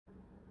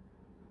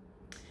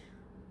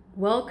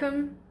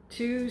Welcome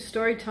to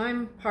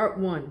Storytime Part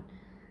 1.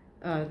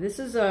 This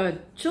is a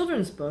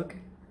children's book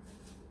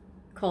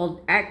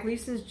called At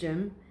Gleason's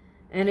Gym,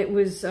 and it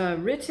was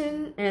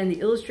written and the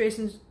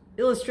illustrations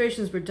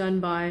were done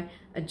by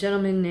a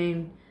gentleman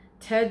named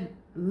Ted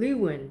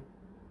Lewin,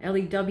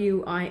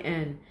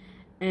 L-E-W-I-N,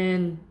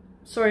 and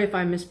sorry if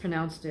I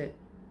mispronounced it.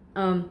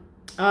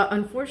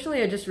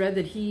 Unfortunately, I just read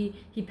that he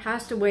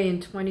passed away in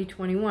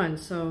 2021,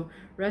 so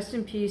rest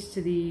in peace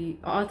to the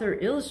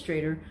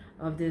author-illustrator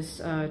of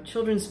this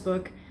children's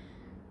book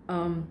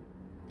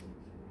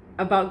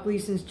about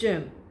Gleason's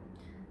Gym.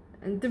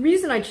 And the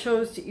reason I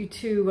chose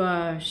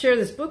to share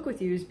this book with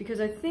you is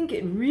because I think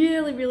it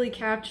really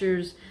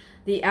captures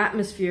the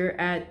atmosphere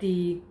at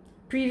the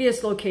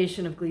previous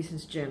location of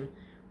Gleason's Gym,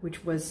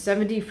 which was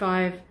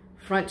 75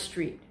 Front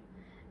Street.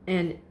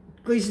 And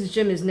Gleason's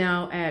Gym is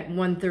now at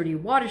 130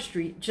 Water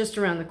Street, just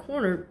around the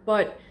corner,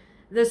 but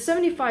the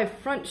 75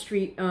 Front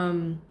Street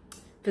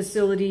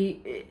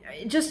facility,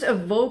 it just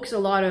evokes a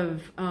lot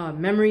of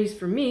memories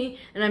for me,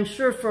 and I'm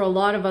sure for a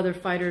lot of other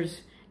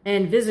fighters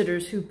and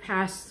visitors who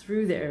pass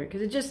through there,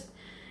 because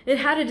it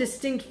had a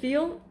distinct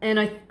feel, and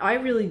I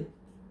really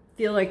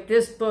feel like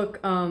this book,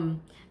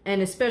 and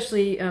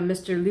especially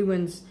Mr.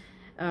 Lewin's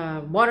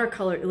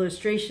watercolor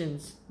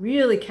illustrations,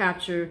 really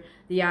capture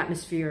the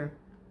atmosphere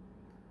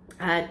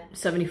at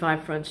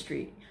 75 Front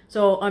Street.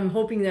 So I'm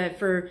hoping that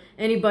for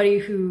anybody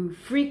who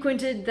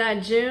frequented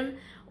that gym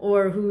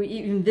or who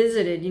even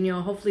visited,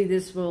 hopefully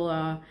this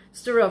will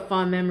stir up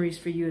fond memories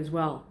for you as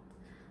well.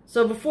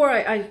 So before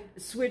I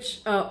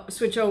switch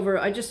over,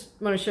 I just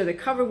want to share the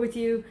cover with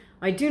you.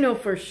 I do know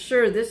for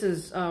sure this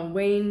is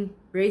Wayne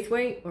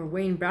Braithwaite, or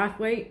Wayne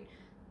Brathwaite,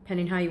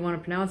 depending how you want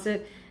to pronounce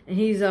it. And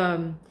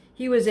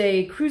he was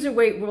a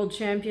cruiserweight world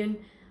champion.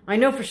 I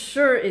know for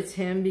sure it's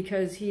him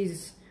because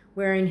he's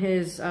wearing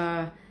his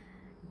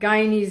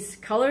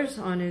Guyanese colors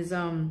on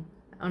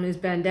his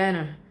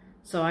bandana.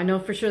 So I know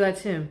for sure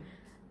that's him.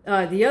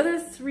 The other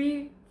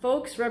three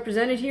folks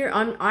represented here,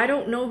 I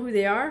don't know who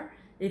they are.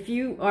 If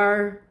you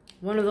are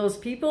one of those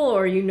people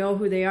or you know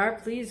who they are,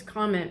 please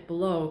comment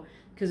below,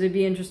 because it'd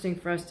be interesting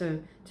for us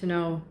to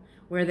know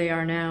where they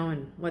are now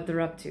and what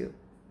they're up to.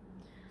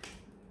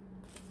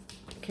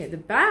 Okay, the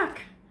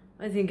back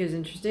I think is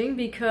interesting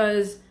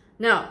because,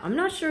 now, I'm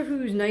not sure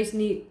whose nice,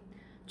 neat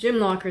gym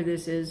locker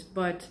this is,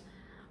 but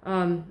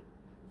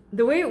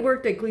the way it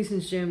worked at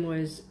Gleason's Gym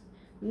was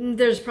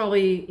there's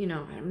probably,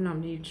 I'm not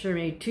even sure,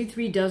 maybe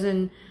 2-3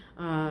 dozen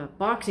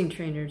boxing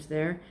trainers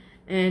there.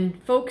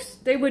 And folks,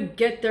 they would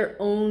get their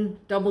own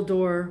double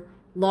door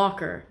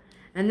locker.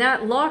 And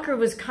that locker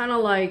was kind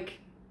of like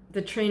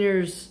the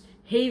trainer's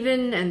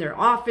haven and their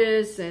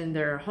office and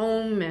their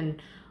home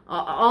and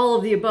all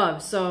of the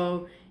above.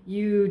 So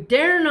you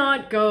dare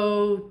not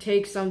go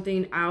take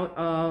something out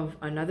of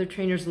another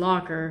trainer's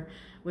locker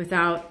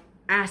without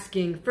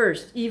asking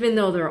first, even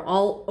though they're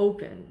all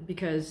open,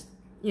 because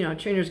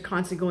trainers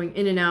constantly going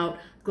in and out,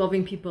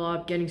 gloving people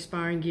up, getting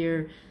sparring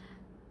gear,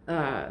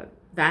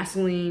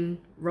 Vaseline,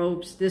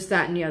 ropes, this,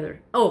 that, and the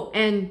other. Oh,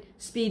 and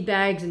speed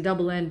bags and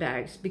double end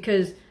bags,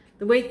 because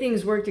the way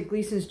things worked at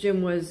Gleason's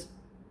Gym was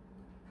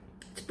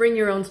to bring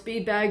your own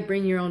speed bag,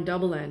 bring your own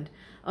double end.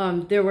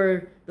 There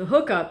were the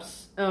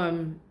hookups,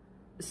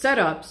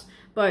 setups,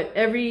 but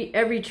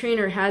every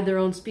trainer had their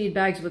own speed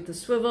bags with the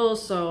swivel,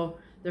 so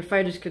their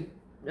fighters could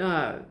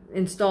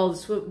install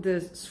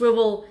the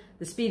swivel,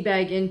 the speed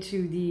bag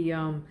into the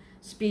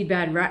speed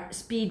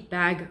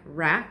bag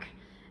rack,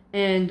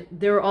 and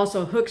there were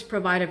also hooks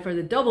provided for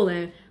the double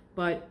end,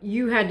 but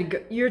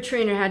your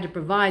trainer had to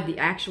provide the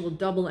actual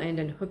double end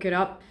and hook it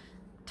up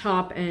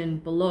top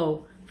and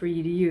below for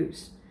you to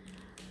use.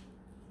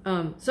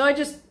 So I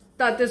just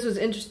thought this was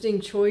an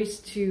interesting choice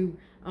to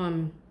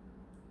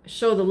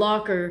show the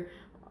locker,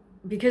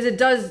 because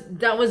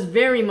that was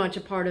very much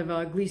a part of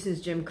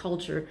Gleason's Gym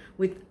culture,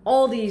 with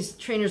all these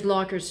trainers'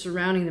 lockers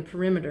surrounding the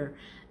perimeter.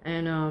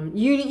 And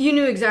you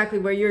knew exactly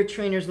where your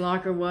trainer's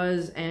locker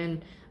was,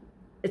 and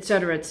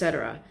etc.,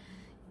 etc.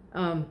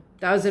 That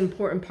was an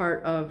important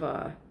part of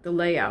the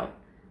layout.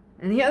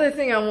 And the other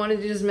thing I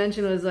wanted to just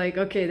mention was, like,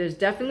 okay, there's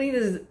definitely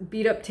this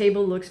beat up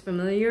table looks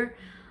familiar.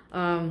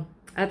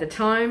 At the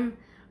time,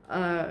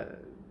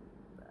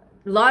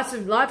 lots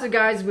of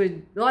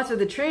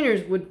the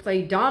trainers would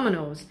play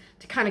dominoes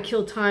to kind of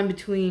kill time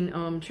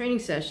between training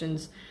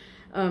sessions.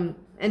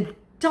 And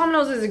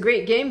dominoes is a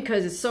great game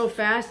because it's so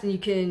fast, and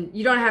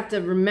you don't have to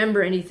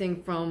remember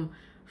anything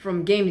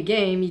from game to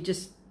game. You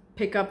just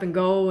pick up and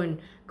go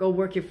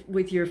work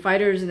with your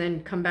fighters, and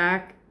then come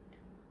back,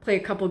 play a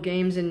couple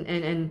games,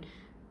 and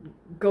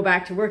go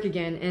back to work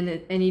again.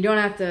 And you don't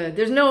have to.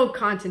 There's no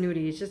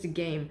continuity. It's just a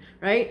game,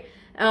 right?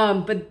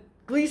 But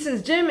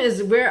Gleason's Gym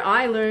is where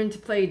I learned to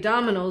play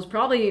dominoes.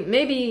 Probably,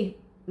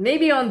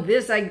 maybe on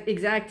this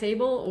exact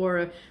table,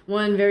 or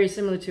one very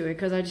similar to it,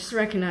 because I just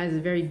recognize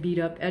the very beat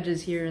up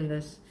edges here in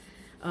this.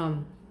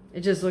 It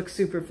just looks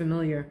super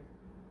familiar.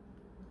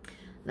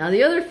 Now,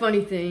 the other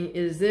funny thing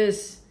is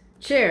this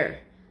chair.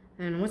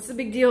 And what's the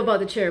big deal about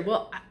the chair?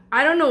 Well,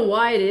 I don't know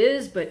why it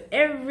is, but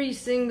every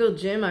single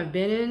gym I've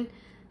been in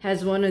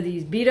has one of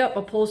these beat up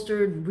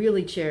upholstered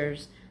wheelie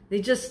chairs.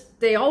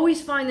 They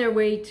always find their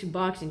way to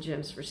boxing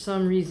gyms for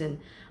some reason.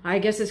 I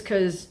guess it's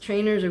because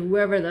trainers or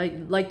whoever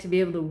like to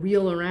be able to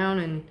wheel around,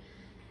 and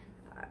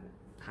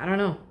I don't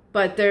know.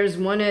 But there's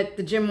one at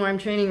the gym where I'm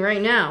training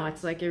right now.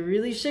 It's like it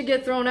really should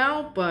get thrown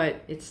out,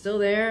 but it's still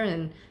there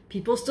and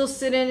people still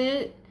sit in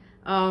it.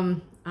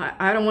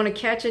 I don't want to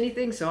catch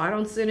anything, so I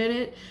don't sit in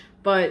it.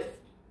 But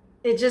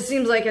it just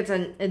seems like it's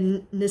a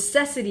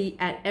necessity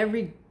at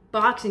every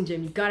boxing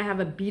gym. You gotta have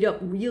a beat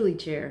up wheelie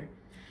chair.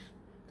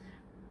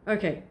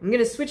 Okay, I'm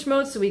gonna switch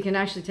modes so we can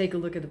actually take a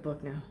look at the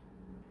book now.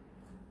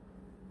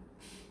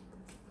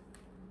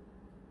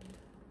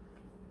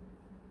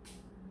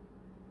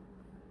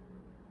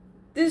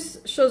 This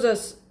shows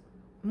us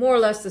more or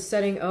less the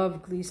setting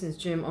of Gleason's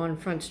gym on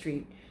Front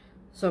Street.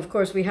 So of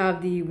course we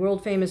have the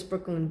world famous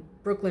Brooklyn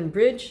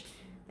Bridge,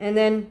 and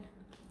then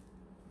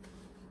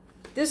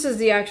this is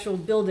the actual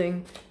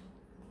building.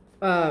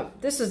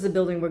 This is the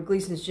building where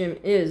Gleason's gym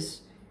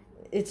is.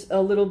 It's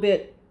a little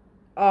bit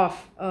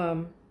off.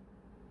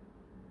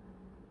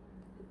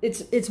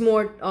 It's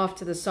more off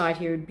to the side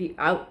here. It'd be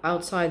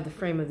outside the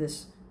frame of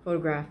this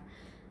photograph.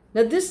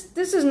 Now this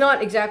is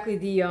not exactly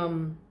the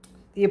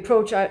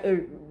approach,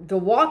 the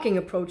walking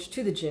approach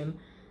to the gym.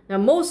 Now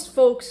most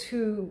folks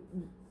who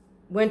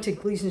went to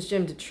Gleason's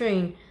gym to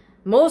train,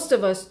 most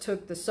of us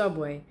took the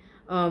subway,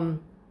 and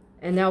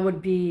that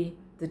would be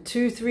the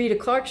 2-3 to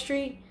Clark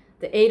Street,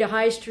 the A to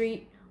High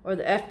Street, or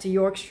the F to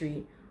York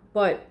Street.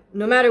 But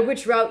no matter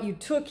which route you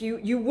took,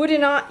 you would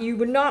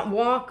not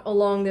walk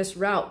along this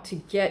route to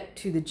get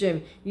to the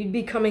gym. You'd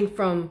be coming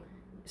from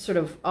sort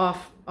of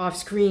off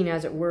screen,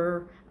 as it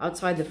were,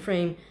 outside the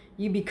frame.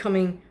 You'd be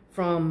coming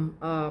from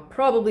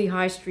probably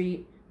High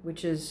Street,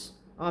 which is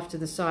off to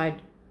the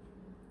side,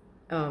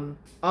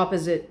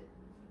 opposite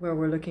where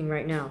we're looking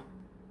right now.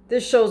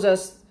 This shows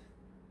us,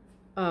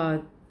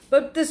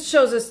 but this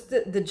shows us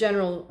the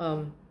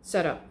general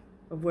setup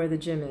of where the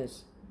gym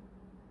is.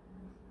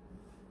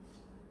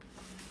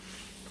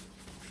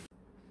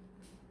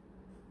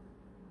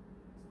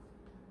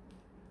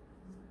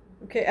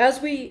 Okay,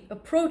 as we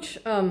approach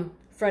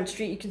Front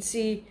Street, you can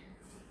see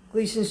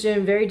Gleason's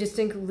gym very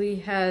distinctly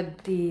had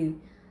the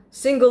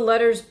single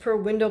letters per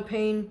window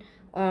pane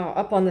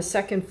up on the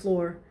second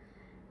floor.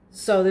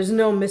 So there's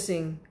no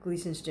missing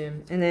Gleason's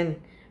gym. And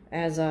then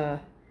as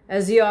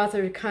the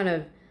author kind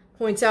of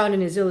points out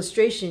in his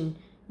illustration,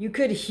 you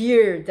could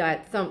hear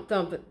that thump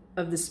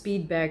of the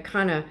speed bag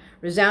kind of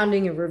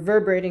resounding and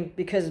reverberating,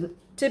 because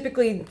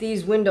typically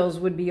these windows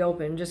would be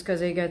open just because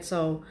they get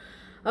so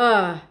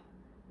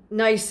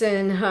nice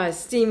and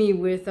steamy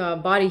with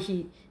body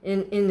heat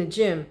in the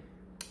gym.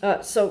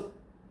 So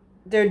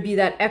there'd be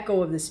that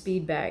echo of the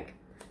speed bag.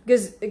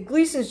 Because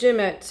Gleason's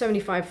gym at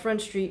 75 Front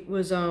Street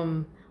was,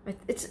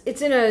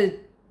 it's in a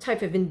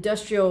type of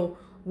industrial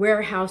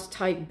warehouse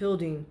type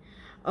building.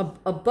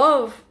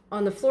 Above,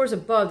 on the floors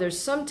above, there's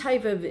some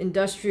type of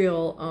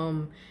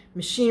industrial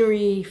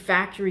machinery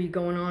factory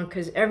going on,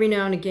 because every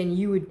now and again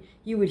you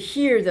would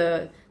hear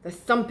the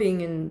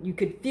thumping, and you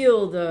could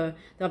feel the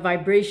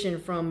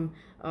vibration from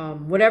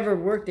whatever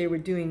work they were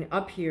doing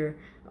up here.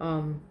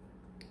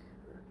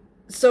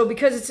 So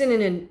because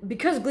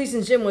because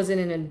Gleason's gym was in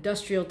an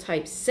industrial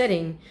type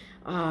setting,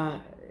 the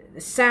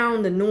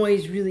sound, the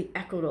noise really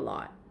echoed a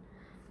lot.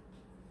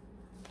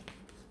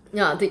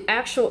 Now the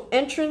actual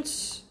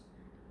entrance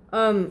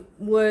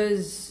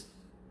was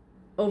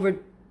over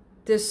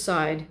this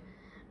side.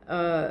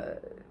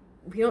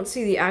 We don't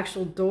see the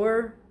actual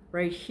door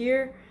right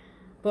here,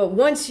 but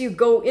once you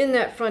go in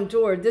that front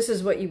door, this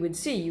is what you would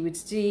see. You would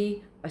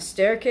see a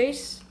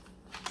staircase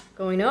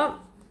going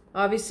up,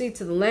 obviously,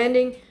 to the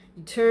landing.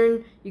 You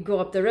turn, you go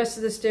up the rest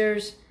of the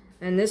stairs,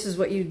 and this is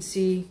what you'd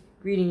see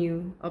greeting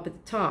you up at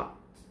the top.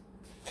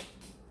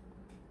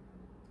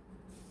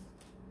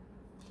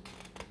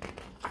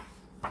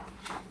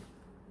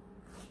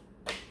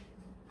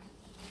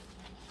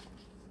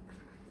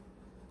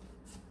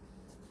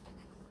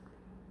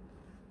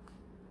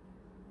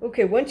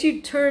 Okay, once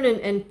you turn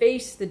and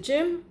face the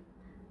gym,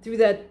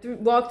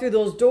 walk through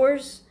those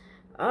doors,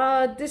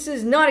 this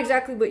is not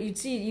exactly what you'd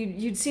see.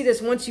 You'd see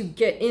this once you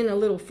get in a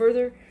little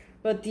further.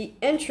 But the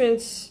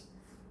entrance,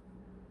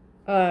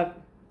 sorry,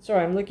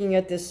 I'm looking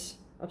at this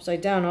upside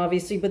down,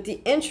 obviously, but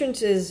the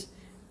entrance is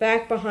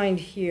back behind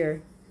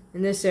here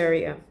in this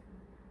area.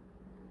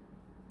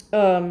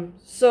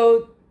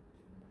 So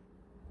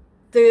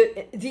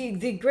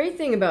the great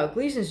thing about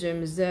Gleason's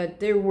gym is that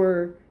there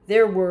were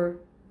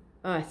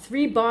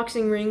 3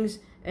 boxing rings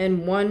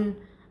and 1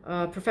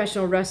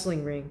 professional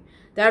wrestling ring.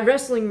 That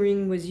wrestling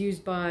ring was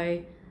used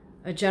by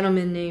a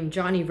gentleman named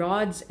Johnny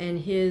Rods and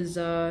his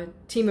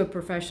team of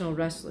professional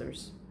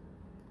wrestlers.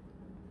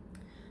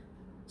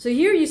 So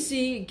here you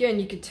see, again,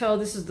 you could tell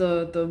this is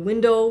the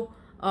window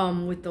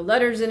with the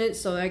letters in it,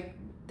 so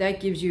that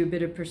gives you a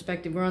bit of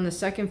perspective. We're on the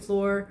second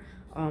floor.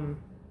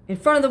 In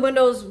front of the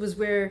windows was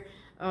where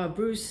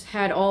Bruce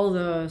had all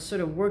the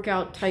sort of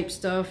workout type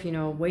stuff, you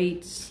know,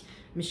 weights,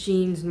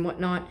 machines and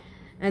whatnot.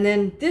 And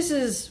then this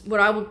is what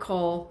I would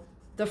call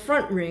the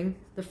front ring,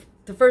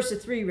 the first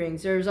of 3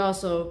 rings. There's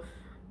also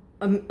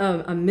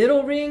a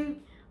middle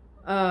ring,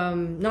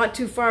 not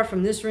too far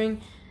from this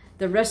ring.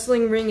 The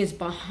wrestling ring is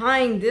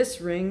behind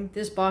this ring,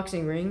 this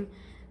boxing ring.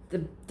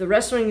 The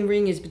wrestling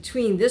ring is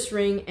between this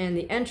ring and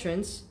the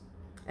entrance.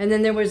 And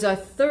then there was a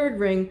 3rd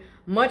ring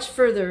much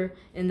further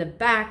in the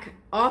back,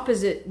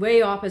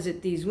 way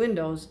opposite these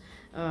windows.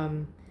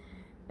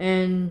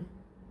 And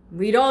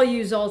we'd all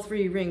use all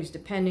 3 rings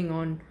depending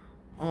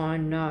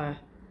on the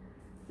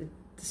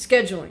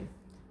scheduling.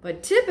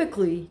 But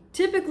typically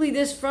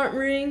this front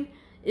ring,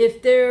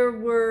 if there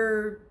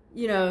were,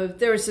 if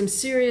there was some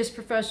serious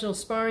professional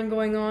sparring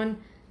going on,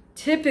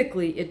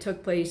 typically it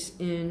took place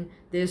in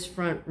this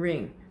front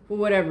ring for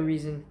whatever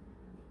reason.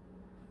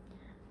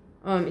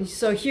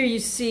 So here you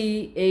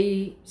see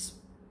a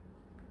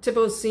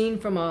typical scene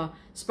from a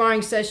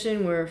sparring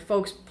session where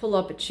folks pull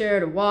up a chair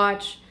to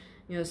watch.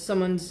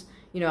 Someone's,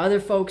 other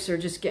folks are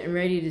just getting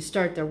ready to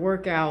start their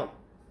workout.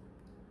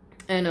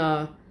 And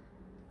I'm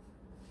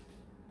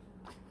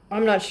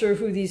not sure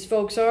who these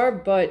folks are,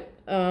 but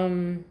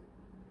I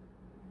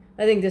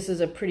think this is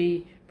a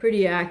pretty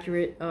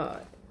accurate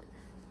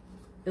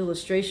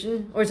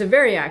illustration, or it's a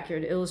very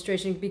accurate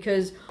illustration,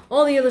 because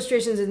all the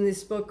illustrations in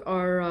this book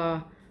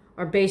are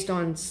based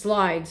on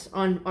slides,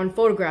 on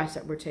photographs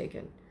that were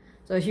taken.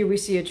 So here we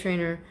see a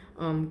trainer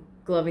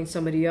gloving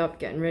somebody up,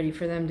 getting ready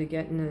for them to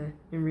get in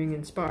the ring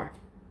and spar.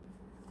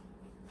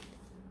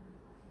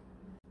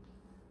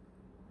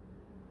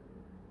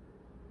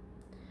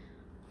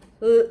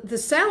 The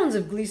sounds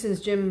of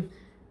Gleason's gym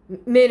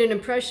made an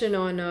impression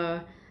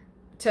on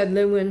Ted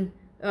Lewin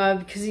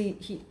because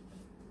he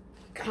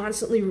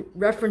constantly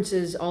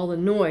references all the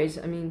noise.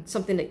 I mean,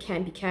 something that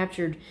can't be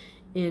captured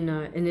in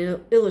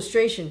an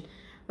illustration.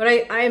 But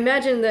I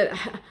imagine that,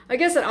 I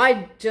guess that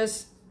I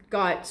just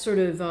got sort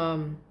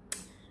of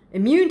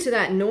immune to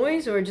that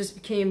noise, or it just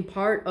became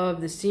part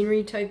of the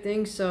scenery type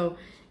thing. So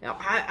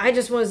I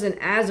just wasn't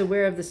as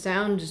aware of the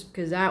sound, just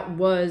because that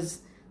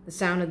was the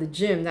sound of the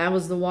gym. That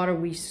was the water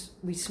we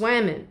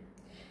swam in.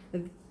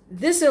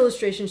 This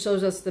illustration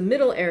shows us the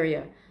middle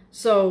area.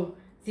 So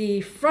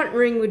the front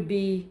ring would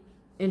be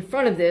in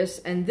front of this,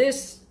 and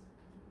this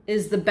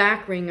is the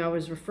back ring I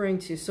was referring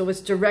to. So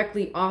it's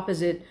directly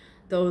opposite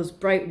those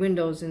bright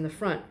windows in the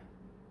front.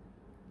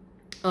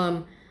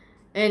 And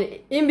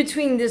in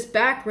between this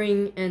back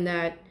ring and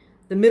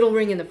the middle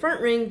ring and the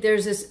front ring,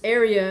 there's this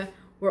area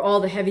where all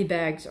the heavy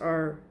bags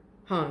are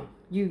hung.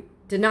 You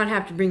did not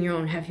have to bring your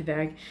own heavy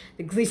bag.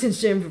 The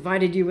Gleason's gym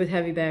provided you with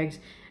heavy bags,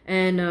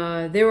 and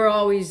there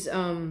was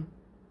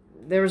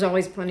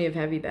always plenty of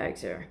heavy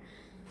bags there.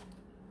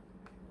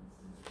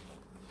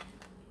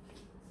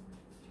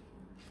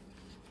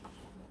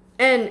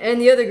 And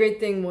the other great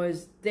thing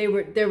was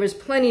there was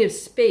plenty of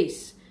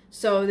space,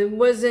 so it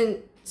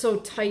wasn't so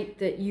tight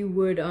that you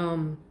would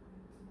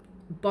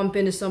bump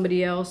into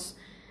somebody else.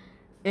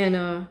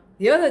 And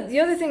the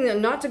other thing that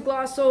not to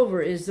gloss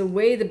over is the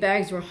way the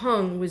bags were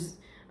hung was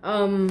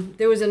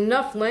there was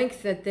enough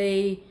length that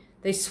they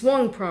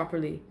swung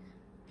properly,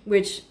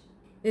 which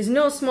is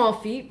no small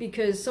feat,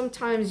 because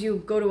sometimes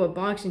you go to a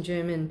boxing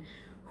gym and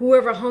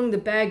whoever hung the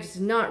bags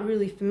is not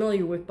really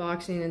familiar with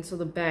boxing, and so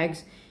the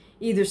bags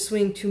either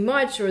swing too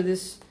much, or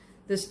this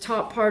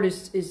top part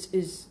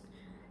is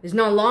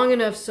not long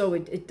enough, so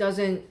it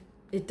doesn't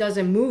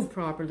move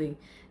properly.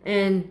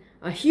 And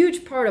a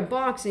huge part of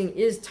boxing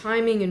is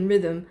timing and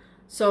rhythm,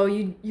 so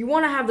you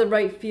want to have the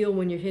right feel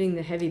when you're hitting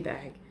the heavy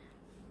bag.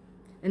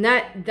 And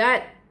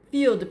that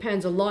feel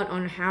depends a lot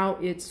on how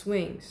it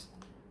swings.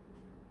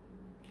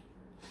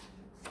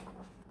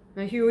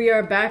 Now here we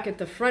are back at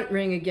the front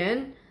ring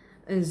again,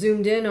 and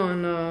zoomed in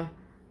on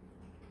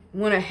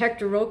one of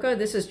Hector Roca.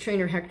 This is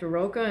trainer Hector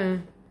Roca,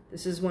 and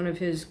this is one of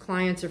his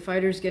clients or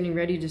fighters getting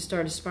ready to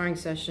start a sparring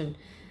session.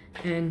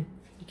 And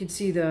you can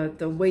see the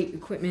weight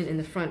equipment in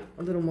the front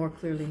a little more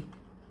clearly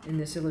in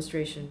this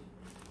illustration.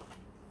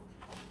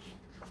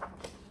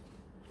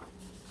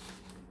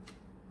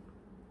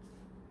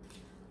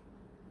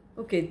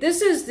 Okay,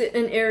 this is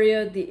an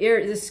area,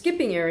 the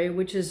skipping area,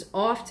 which is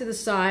off to the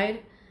side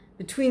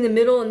between the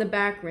middle and the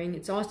back ring.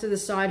 It's off to the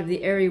side of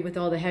the area with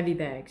all the heavy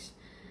bags.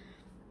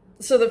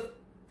 So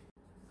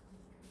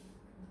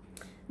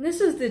this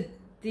is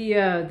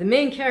the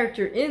main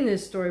character in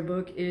this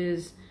storybook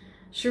is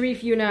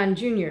Sharif Younan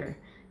Jr.,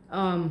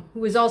 who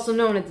was also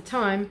known at the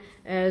time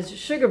as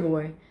Sugar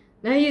Boy.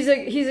 Now he's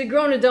a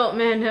grown adult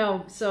man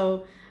now,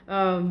 so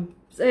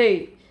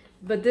hey,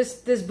 but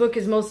this book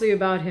is mostly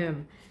about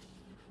him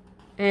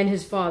and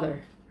his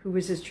father, who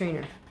was his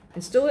trainer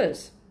and still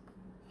is.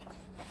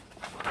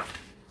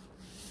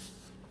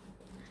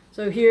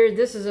 So here,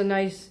 this is a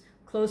nice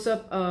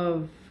close-up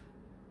of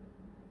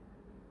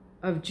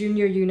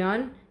Junior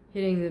Younan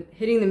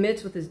hitting the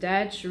mitts with his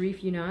dad,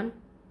 Sharif Younan.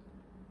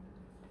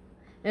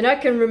 And I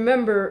can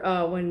remember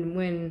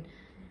when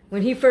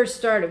he first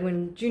started,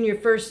 when Junior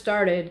first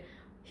started,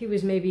 he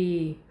was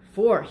maybe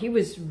 4. He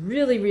was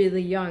really,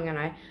 really young, and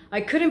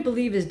I couldn't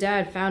believe his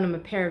dad found him a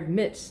pair of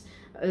mitts,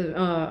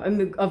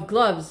 of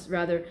gloves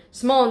rather,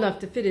 small enough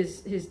to fit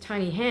his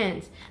tiny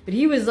hands. But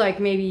he was like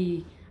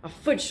maybe a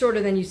foot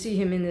shorter than you see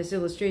him in this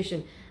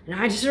illustration. And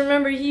I just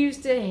remember he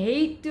used to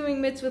hate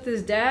doing mitts with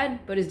his dad,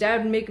 but his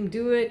dad would make him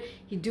do it.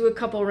 He'd do a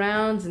couple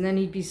rounds, and then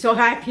he'd be so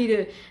happy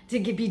to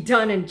be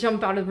done and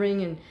jump out of the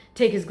ring and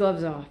take his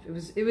gloves off.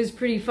 It was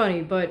pretty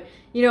funny. But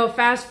you know,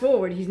 fast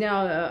forward, he's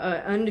now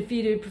an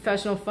undefeated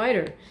professional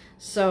fighter.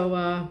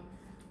 So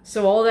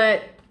so all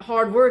that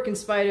hard work, in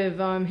spite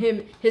of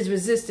his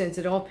resistance,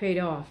 it all paid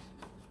off.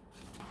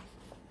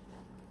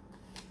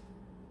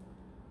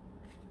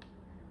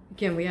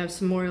 Again, we have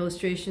some more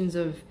illustrations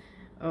of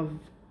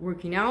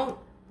working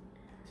out.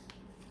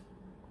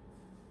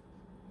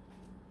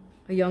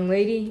 A young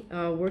lady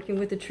working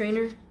with the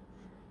trainer.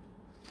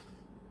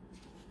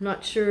 I'm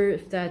not sure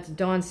if that's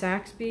Dawn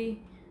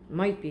Saxby.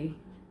 Might be.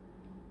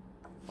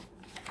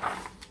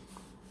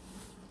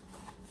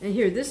 And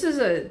here, this is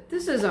a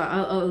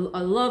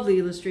lovely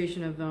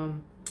illustration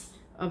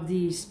of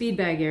the speed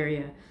bag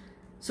area.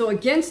 So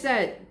against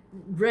that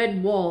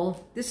red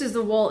wall, this is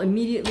the wall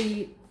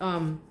immediately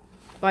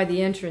by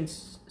the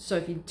entrance. So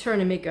if you turn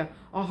and make a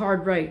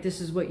hard right, this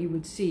is what you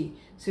would see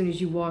as soon as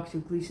you walk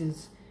through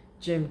Gleason's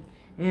gym.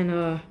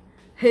 And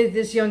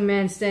this young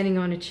man standing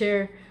on a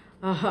chair.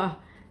 There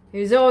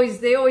were always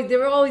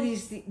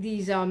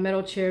these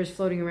metal chairs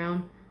floating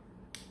around.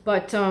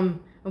 But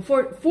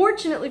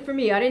fortunately for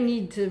me, I didn't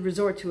need to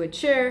resort to a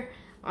chair.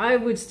 I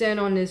would stand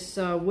on this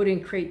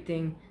wooden crate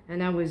thing,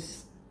 and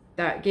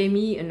that gave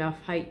me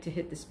enough height to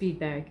hit the speed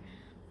bag.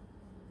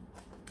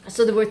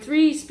 So there were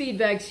 3 speed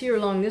bags here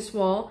along this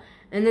wall,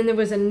 and then there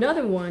was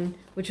another one,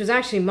 which was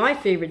actually my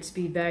favorite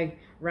speed bag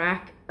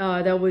rack,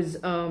 that was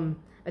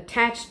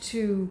attached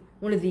to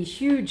one of these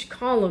huge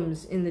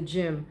columns in the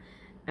gym.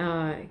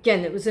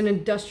 Again, it was an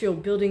industrial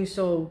building,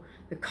 so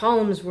the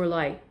columns were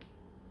like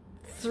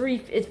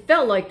it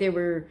felt like they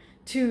were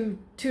 2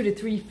 to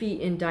 3 feet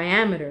in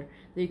diameter.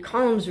 The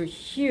columns were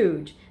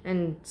huge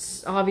and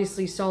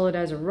obviously solid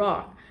as a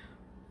rock.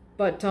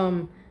 But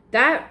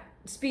that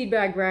speed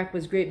bag rack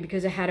was great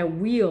because it had a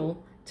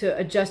wheel to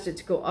adjust it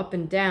to go up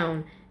and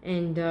down,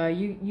 and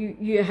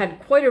you had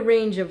quite a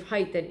range of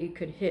height that it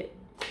could hit.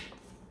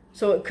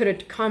 So it could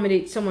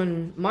accommodate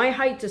someone my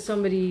height to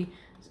somebody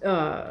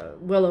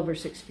well over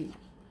 6 feet.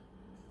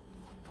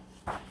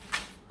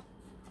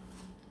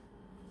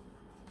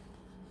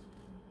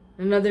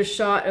 Another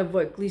shot of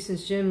what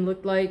Gleason's gym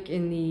looked like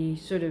in the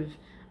sort of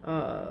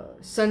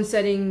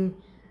sunsetting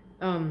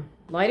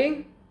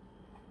lighting.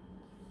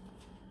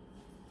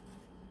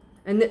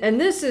 And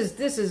this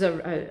is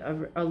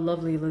a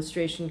lovely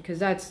illustration, because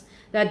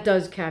that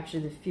does capture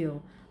the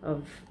feel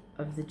of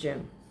the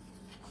gym.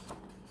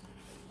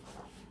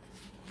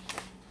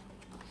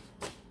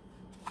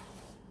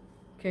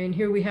 Okay, and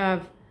here we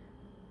have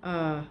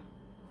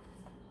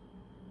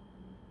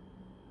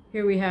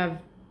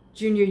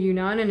Junior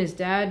Younan and his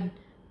dad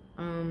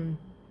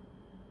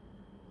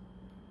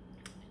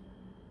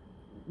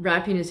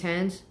wrapping his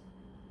hands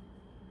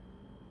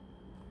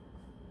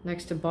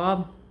next to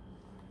Bob.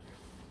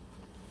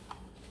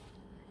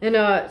 And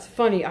it's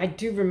funny, I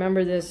do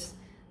remember this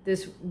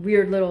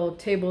weird little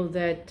table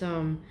that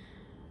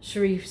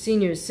Sharif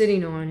Sr. is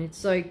sitting on.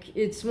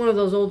 It's one of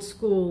those old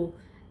school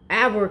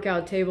ab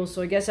workout tables,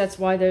 so I guess that's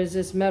why there's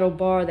this metal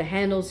bar, the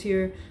handles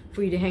here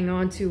for you to hang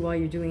on to while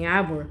you're doing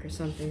ab work or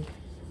something.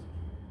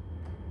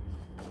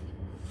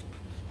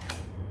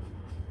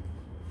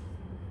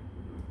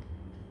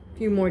 A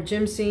few more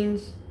gym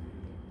scenes.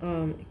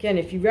 Again,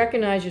 if you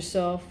recognize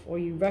yourself or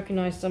you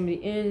recognize somebody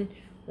in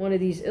one of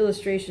these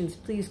illustrations,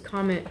 please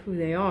comment who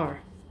they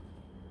are.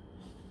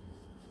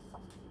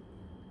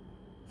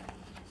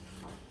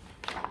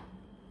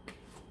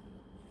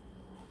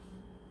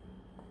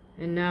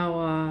 And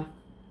now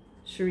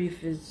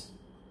Sharif is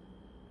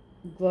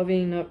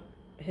gloving up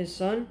his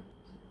son.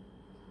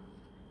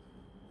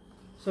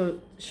 So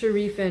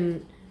Sharif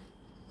and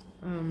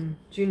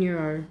Junior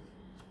are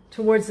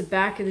towards the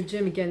back of the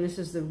gym. Again, this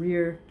is the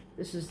rear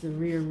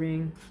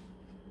ring.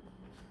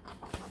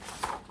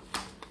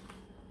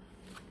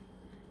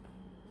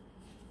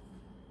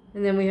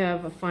 And then we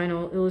have a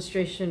final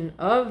illustration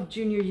of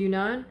Junior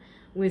Younan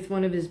with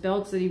one of his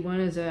belts that he won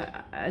as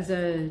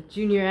a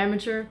junior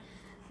amateur.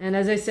 And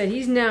as I said,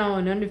 he's now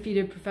an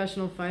undefeated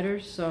professional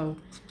fighter. So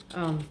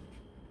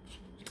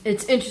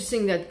it's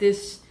interesting that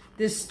this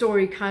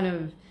story kind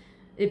of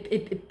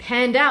it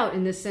panned out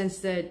in the sense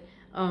that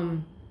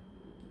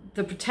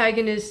the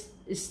protagonist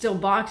is still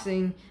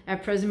boxing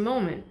at present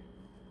moment.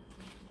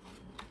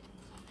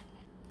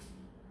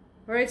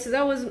 All right, so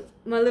that was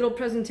my little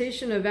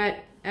presentation of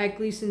at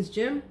Gleason's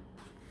gym.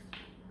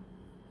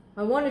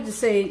 I wanted to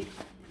say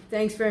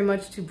thanks very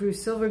much to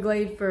Bruce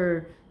Silverglade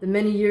for the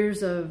many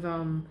years of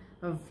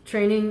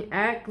training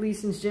at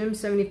Gleason's gym,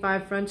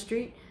 75 Front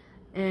Street,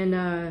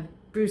 and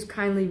Bruce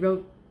kindly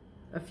wrote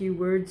a few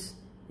words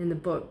in the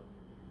book.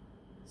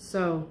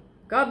 So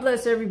God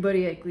bless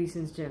everybody at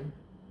Gleason's gym.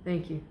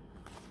 Thank you.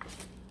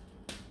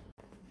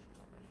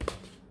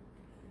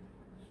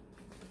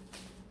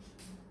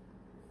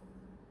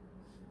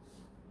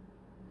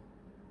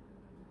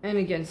 And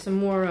again, some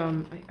more,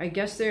 I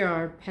guess they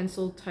are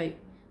pencil type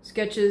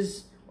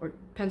sketches or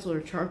pencil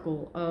or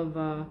charcoal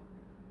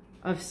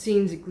of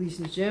scenes at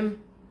Gleason's gym.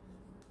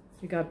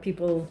 You got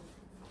people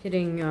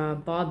hitting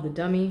Bob the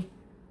dummy,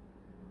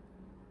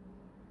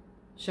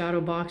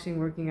 shadow boxing,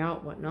 working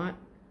out, whatnot.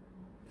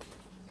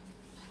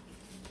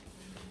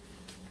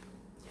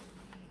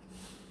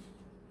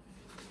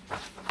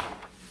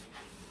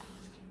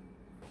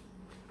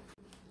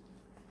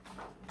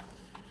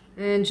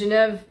 And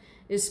Genevieve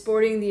is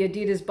sporting the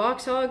Adidas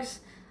Box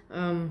Hogs,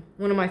 one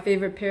of my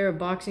favorite pair of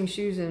boxing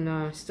shoes,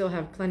 and still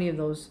have plenty of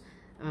those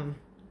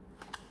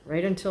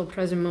right until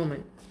present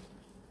moment.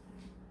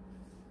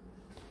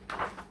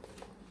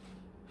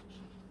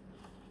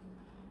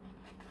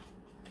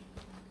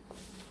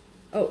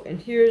 Oh,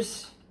 and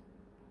here's,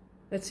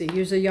 let's see,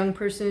 here's a young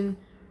person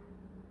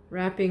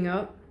wrapping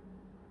up,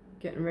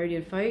 getting ready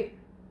to fight,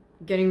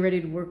 getting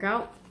ready to work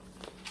out.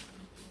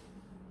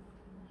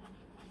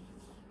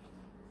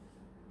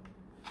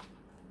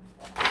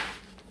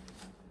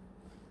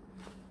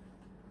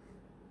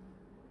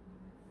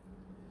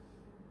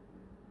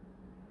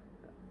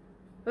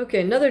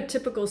 Okay, another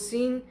typical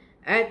scene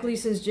at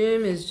Gleason's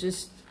gym is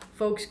just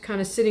folks kind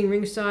of sitting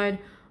ringside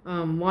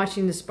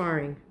watching the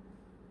sparring.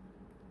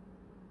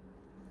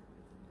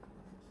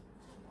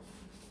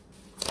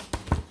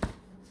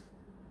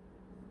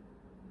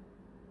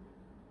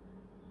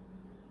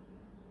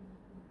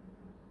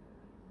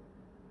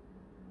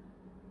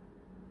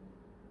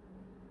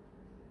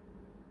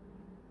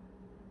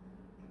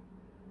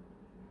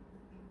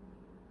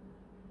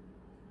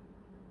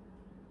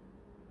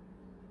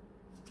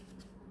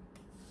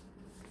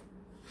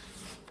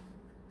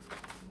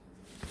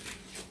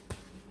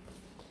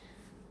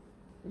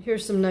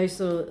 Here's some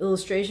nice little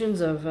illustrations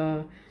of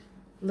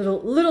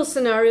little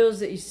scenarios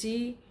that you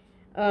see.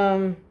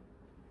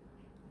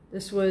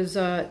 This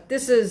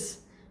is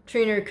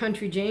trainer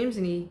Country James,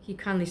 and he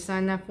kindly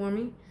signed that for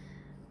me.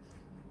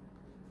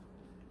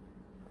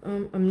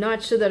 I'm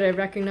not sure that I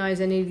recognize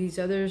any of these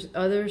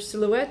other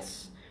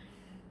silhouettes,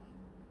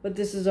 but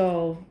this is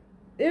all,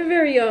 they're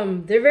very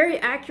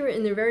accurate,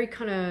 and they're very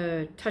kind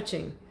of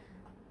touching.